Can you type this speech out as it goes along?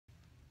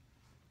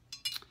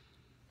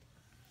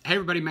Hey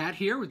everybody, Matt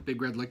here with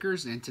Big Red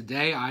Liquors, and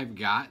today I've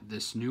got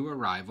this new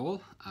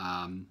arrival,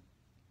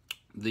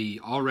 the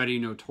already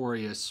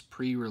notorious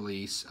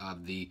pre-release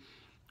of the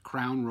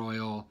Crown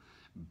Royal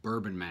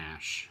Bourbon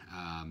Mash.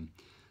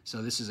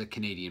 So this is a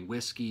Canadian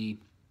whiskey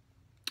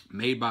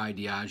made by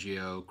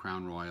Diageo,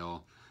 Crown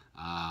Royal.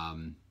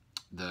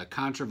 The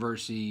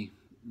controversy,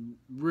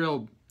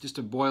 just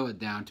to boil it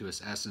down to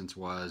its essence,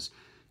 was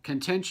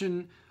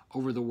contention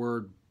over the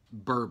word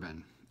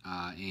bourbon,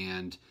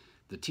 and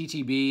the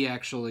TTB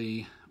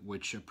actually,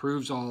 which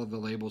approves all of the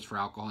labels for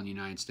alcohol in the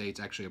United States,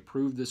 actually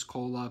approved this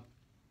cola,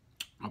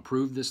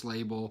 approved this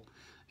label,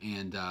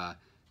 and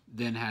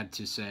then had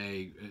to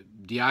say,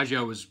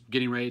 Diageo was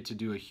getting ready to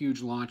do a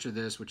huge launch of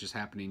this, which is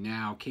happening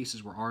now.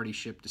 Cases were already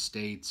shipped to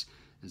states,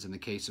 as in the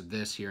case of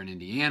this here in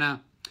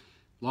Indiana.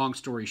 Long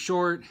story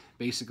short,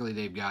 basically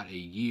they've got a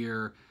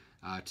year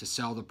to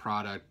sell the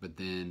product, but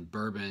then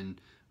bourbon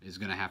is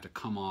going to have to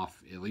come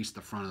off at least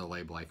the front of the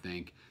label, I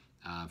think,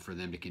 for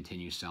them to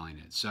continue selling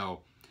it.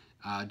 So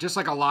just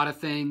like a lot of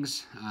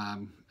things,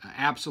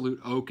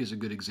 Absolute Oak is a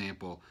good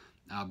example.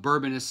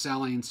 Bourbon is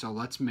selling, so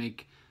let's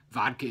make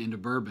vodka into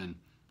bourbon.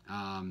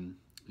 Bourbon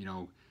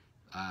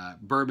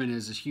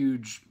is a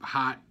huge,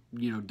 hot,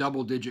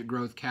 double-digit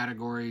growth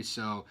category,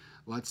 so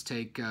let's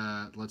take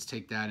that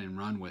and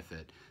run with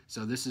it.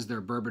 So this is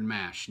their bourbon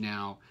mash.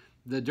 Now,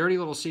 the dirty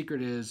little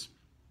secret is,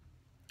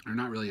 or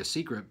not really a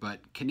secret, but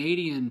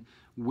Canadian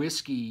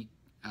whiskey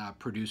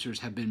producers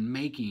have been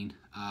making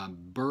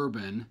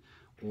bourbon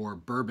or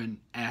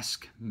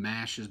bourbon-esque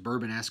mashes,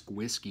 bourbon-esque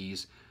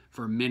whiskeys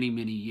for many,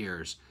 many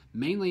years,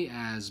 mainly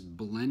as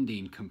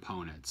blending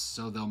components.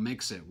 So they'll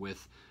mix it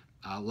with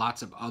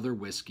lots of other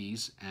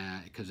whiskeys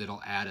because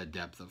it'll add a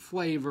depth of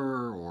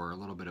flavor or a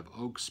little bit of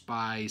oak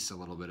spice, a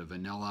little bit of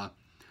vanilla.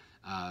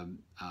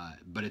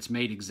 But it's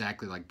made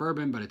exactly like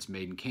bourbon, but it's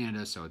made in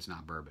Canada, so it's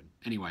not bourbon.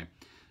 Anyway,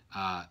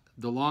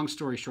 the long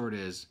story short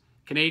is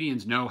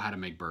Canadians know how to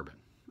make bourbon.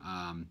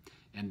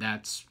 And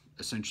that's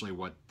essentially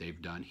what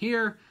they've done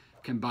here,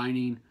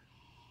 combining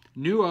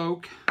new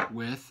oak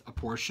with a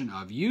portion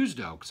of used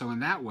oak. So in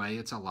that way,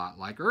 it's a lot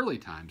like early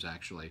times,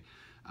 actually.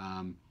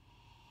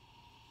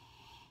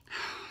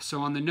 So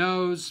on the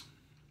nose,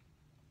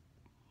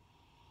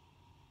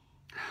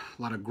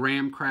 a lot of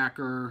graham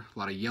cracker, a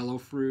lot of yellow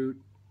fruit.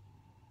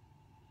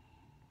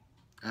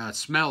 It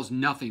smells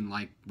nothing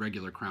like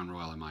regular Crown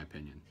Royal, in my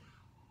opinion.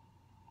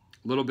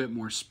 A little bit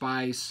more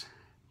spice.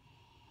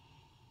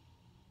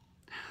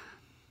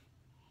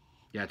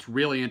 Yeah, it's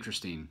really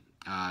interesting.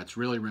 It's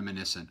really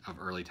reminiscent of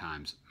early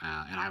times,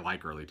 and I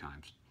like early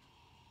times.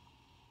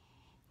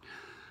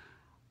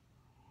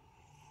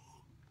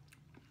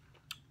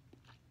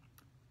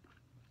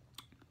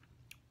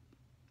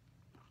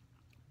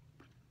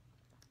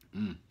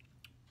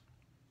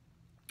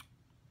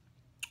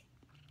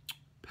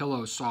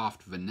 Pillow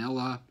soft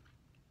vanilla,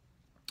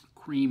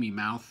 creamy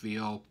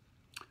mouthfeel.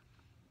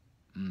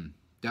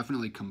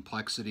 Definitely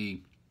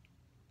complexity.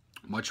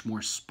 Much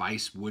more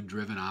spice,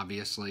 wood-driven,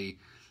 obviously.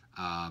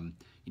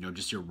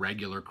 Just your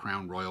regular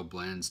Crown Royal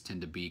blends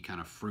tend to be kind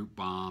of fruit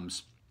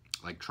bombs,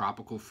 like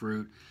tropical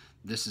fruit.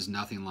 This is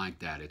nothing like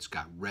that. It's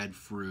got red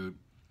fruit.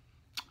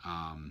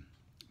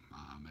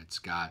 It's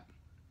got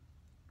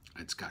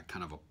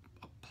kind of a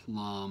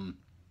plum,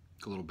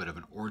 a little bit of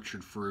an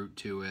orchard fruit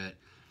to it.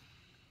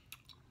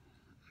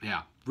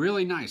 Yeah,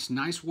 really nice.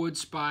 Nice wood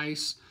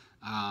spice.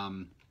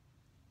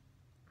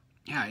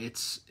 Yeah,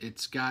 it's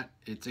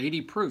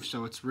 80 proof,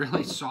 so it's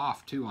really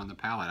soft too on the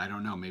palate. I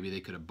don't know, maybe they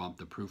could have bumped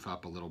the proof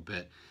up a little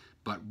bit,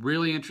 but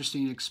really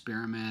interesting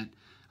experiment.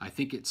 I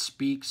think it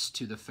speaks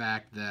to the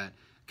fact that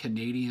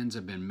Canadians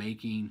have been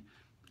making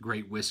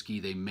great whiskey.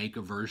 They make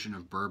a version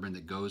of bourbon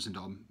that goes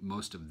into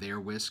most of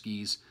their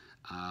whiskeys,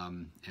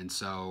 and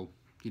so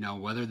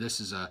whether this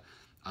is a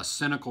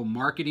cynical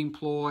marketing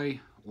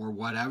ploy or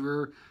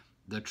whatever,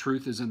 the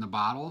truth is in the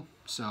bottle.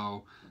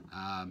 So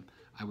I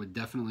would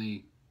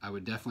definitely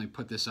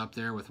put this up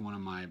there with one of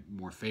my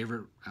more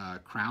favorite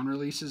Crown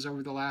releases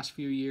over the last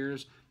few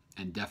years,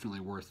 and definitely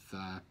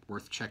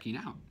worth checking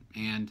out.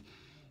 And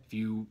if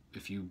you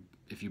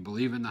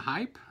believe in the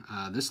hype,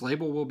 this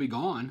label will be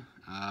gone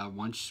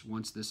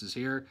once this is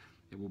here.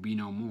 It will be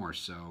no more.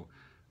 So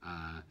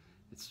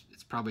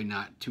it's probably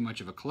not too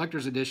much of a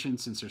collector's edition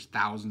since there's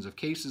thousands of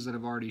cases that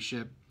have already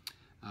shipped.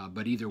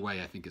 But either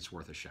way, I think it's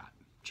worth a shot.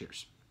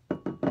 Cheers.